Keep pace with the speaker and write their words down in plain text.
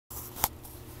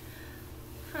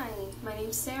My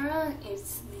name's Sarah.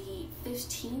 It's the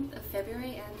 15th of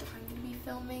February and I'm going to be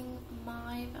filming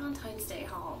my Valentine's Day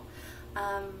haul.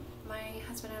 My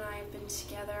husband and I have been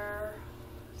together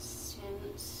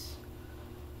since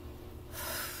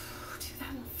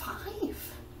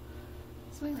 2005?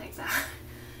 Something like that.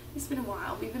 It's been a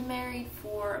while. We've been married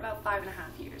for about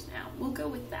 5.5 years now. We'll go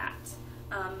with that.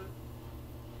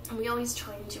 And we always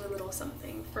try and do a little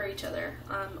something for each other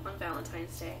on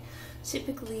Valentine's Day.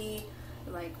 Typically,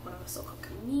 like, one of us will cook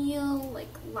a meal. Like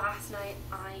last night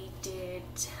I did,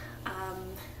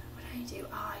 what did I do?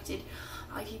 Oh,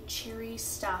 I did cherry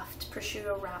stuffed,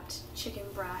 prosciutto wrapped chicken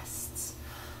breasts,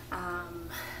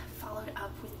 followed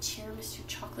up with Tiramisu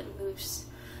chocolate mousse,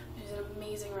 which is an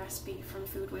amazing recipe from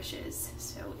Foodwishes.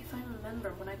 So if I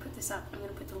remember, when I put this up, I'm going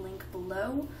to put the link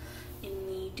below in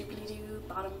the doobly-doo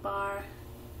bottom bar.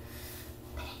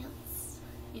 Pants.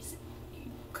 It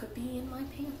could be in my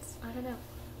pants. I don't know.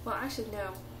 Well, actually,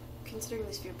 no. Considering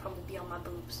this view, it'd probably be on my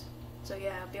boobs. So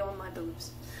yeah, it'll be on my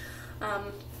boobs.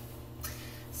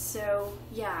 So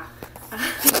yeah.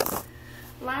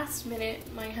 Last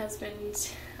minute, my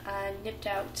husband nipped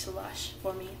out to Lush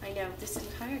for me. I know, this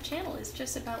entire channel is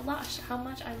just about Lush. How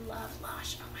much I love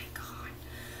Lush. Oh my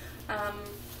god.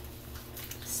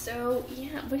 So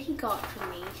yeah, what he got for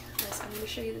me is, I'm going to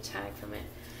show you the tag from it.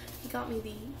 He got me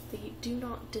the Do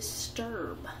Not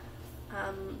Disturb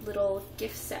little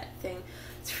gift set thing.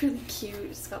 It's really cute.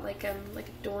 It's got like a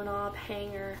doorknob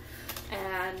hanger,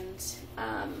 and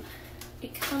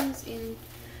it comes in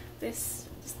this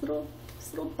little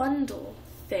bundle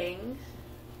thing.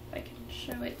 If I can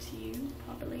show it to you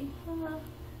properly.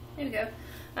 There we go.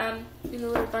 In the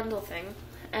little bundle thing,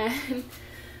 and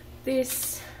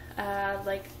this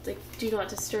like Do Not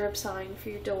Disturb sign for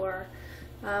your door.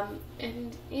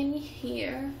 And in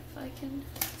here, if I can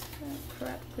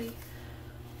correctly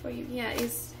for you, yeah,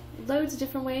 is loads of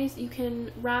different ways you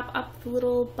can wrap up the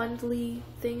little bundly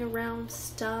thing around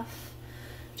stuff,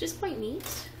 which is quite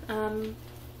neat. A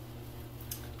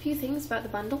few things about the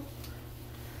bundle.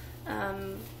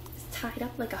 It's tied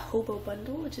up like a hobo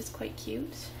bundle, which is quite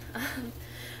cute.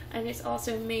 And it's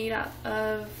also made up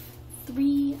of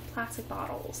 3 plastic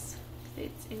bottles.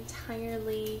 It's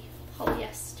entirely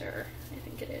polyester, I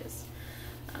think it is,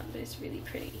 but it's really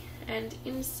pretty. And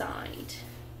inside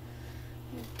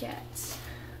you get,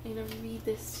 I'm going to read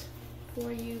this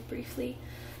for you briefly,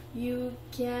 you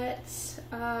get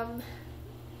 1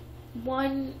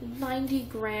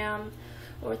 90-gram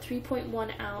or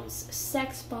 3.1 ounce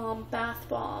sex bomb bath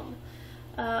bomb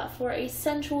for a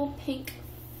sensual pink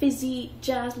fizzy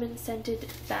jasmine scented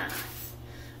bath.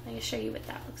 I'm going to show you what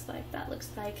that looks like. That looks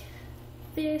like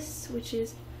this, which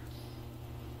is,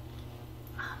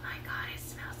 oh my god, it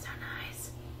smells so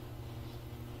nice.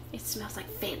 It smells like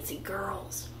fancy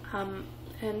girls.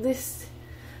 And this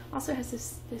also has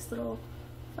this little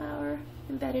flower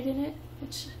embedded in it,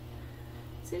 which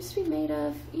seems to be made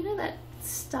of, you know, that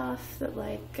stuff that,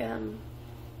 like, how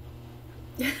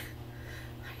do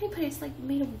I put it? It's like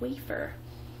made of wafer.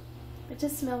 It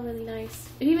just smells really nice.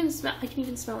 It even I can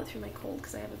even smell it through my cold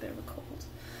because I have a bit of a cold.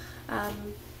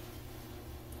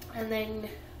 And then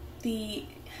the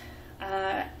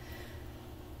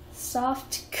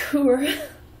soft core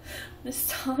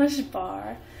massage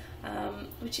bar,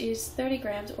 which is 30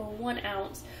 grams or 1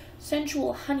 ounce,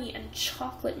 sensual honey and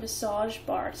chocolate massage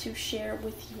bar to share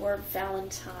with your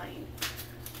Valentine.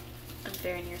 I'm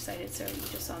very nearsighted, so you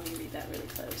just saw me read that really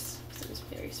close because it was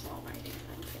very small writing.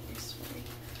 I'm very sorry.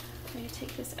 I'm going to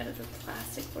take this out of the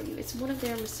plastic for you. It's one of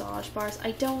their massage bars.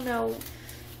 I don't know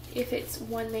if it's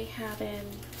one they have in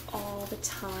all the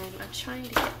time. I'm trying to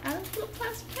get out of the little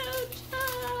plastic pouch.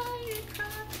 Ah, you're gonna cry.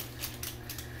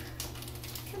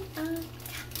 Come on,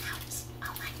 come out.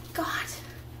 Oh my god.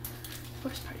 The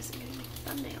worst part is I'm gonna make a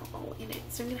thumbnail all in it.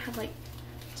 So I'm gonna have like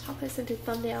chocolate scented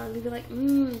thumbnail and I'm gonna be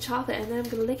like, chocolate, and then I'm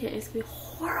gonna lick it and it's gonna be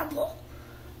horrible.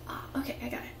 Oh, okay, I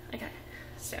got it.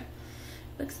 So, it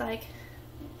looks like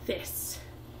this.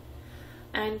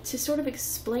 And to sort of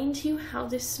explain to you how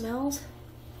this smells,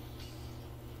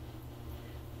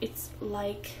 it's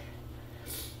like,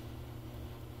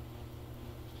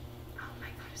 oh my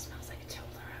god, it smells like a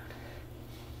Toblerone.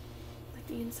 Like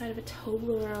the inside of a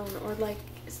Toblerone, or like,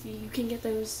 you can get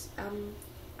those, oh,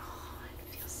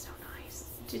 it feels so nice.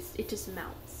 It just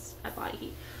melts at body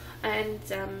heat. And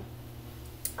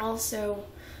also,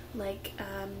 like,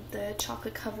 the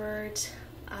chocolate covered,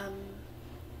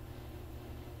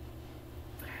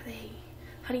 what are they?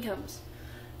 Honeycombs.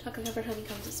 Chocolate covered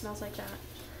honeycombs, it smells like that.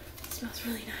 It smells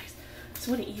really nice. I just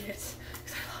want to eat it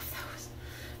because I love those.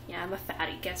 Yeah, I'm a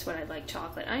fatty. Guess what? I like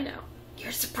chocolate. I know.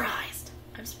 You're surprised.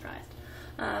 I'm surprised.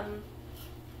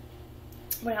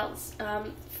 What else?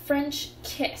 French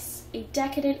Kiss, a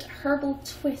decadent herbal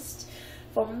twist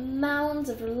for mounds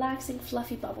of relaxing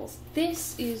fluffy bubbles.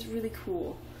 This is really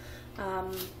cool.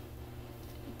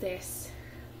 This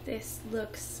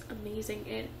looks amazing.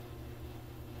 It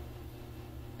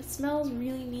smells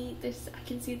really neat. I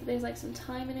can see that there's like some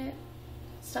thyme in it,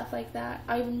 stuff like that.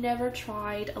 I've never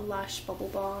tried a Lush bubble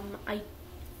balm. I'm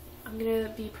gonna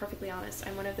be perfectly honest.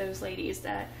 I'm one of those ladies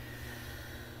that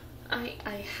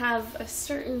I have a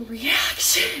certain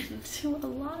reaction to a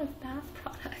lot of bath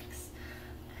products,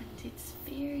 and it's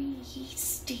very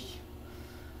yeasty.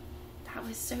 That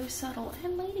was so subtle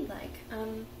and ladylike.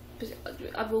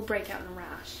 I will break out in a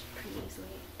rash pretty easily,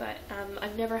 but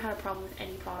I've never had a problem with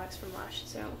any products from Lush,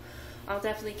 so I'll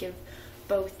definitely give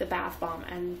both the bath bomb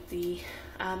and the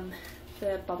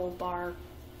bubble bar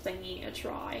thingy a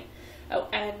try. Oh,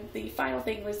 and the final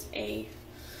thing was a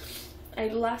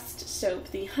Lust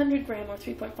soap, the 100 gram or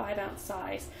 3.5 ounce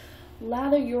size.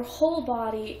 Lather your whole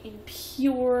body in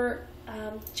pure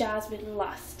jasmine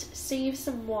lust. Save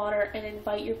some water and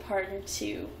invite your partner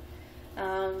too.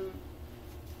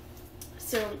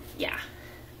 So yeah,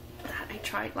 that I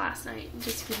tried last night.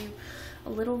 Just to give you a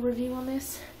little review on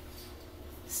this.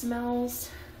 Smells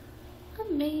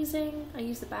amazing. I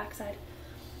use the backside.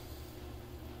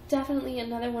 Definitely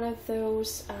another one of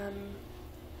those,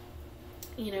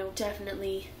 you know,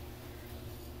 definitely,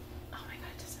 oh my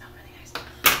god, it does smell really nice.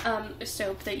 A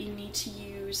soap that you need to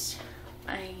use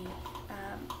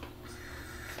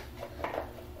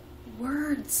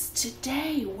words,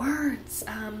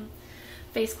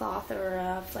 face cloth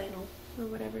or flannel or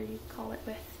whatever you call it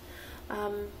with.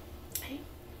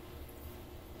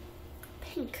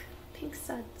 Pink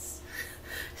suds.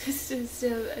 This is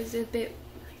a bit,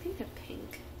 I think they're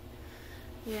pink.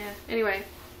 Yeah, anyway,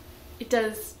 it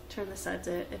does turn the suds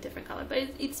a different color, but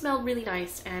it smelled really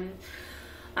nice, and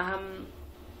yeah,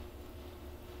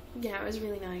 it was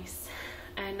really nice,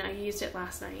 and I used it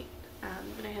last night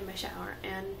when I had my shower,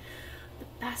 and the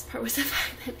best part was the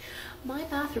fact that my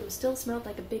bathroom still smelled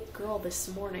like a big girl this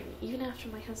morning, even after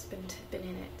my husband had been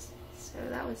in it, so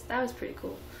that was pretty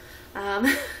cool.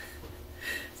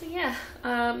 So yeah,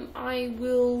 I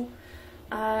will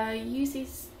use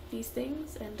these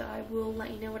things, and I will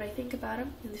let you know what I think about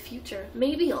them in the future.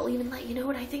 Maybe I'll even let you know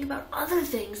what I think about other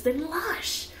things than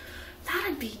Lush.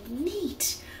 That'd be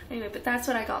neat. Anyway, but that's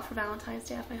what I got for Valentine's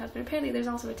Day off my husband. Apparently there's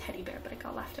also a teddy bear, but it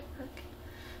got left at work.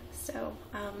 So,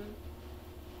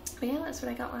 but yeah, that's what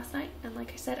I got last night. And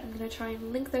like I said, I'm going to try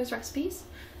and link those recipes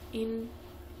on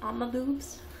my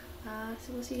boobs.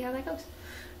 So we'll see how that goes.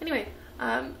 Anyway,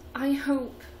 I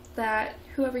hope that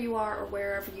whoever you are or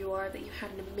wherever you are, that you had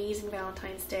an amazing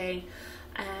Valentine's Day,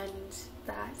 and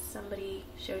that somebody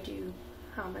showed you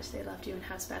how much they loved you and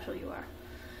how special you are.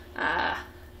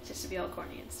 Just to be all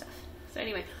corny and stuff. So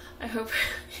anyway, I hope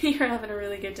you're having a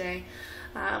really good day.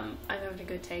 I'm having a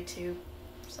good day too,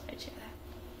 so I'd share that.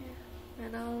 Yeah.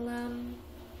 And I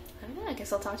don't know, I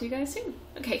guess I'll talk to you guys soon.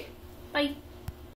 Okay, bye!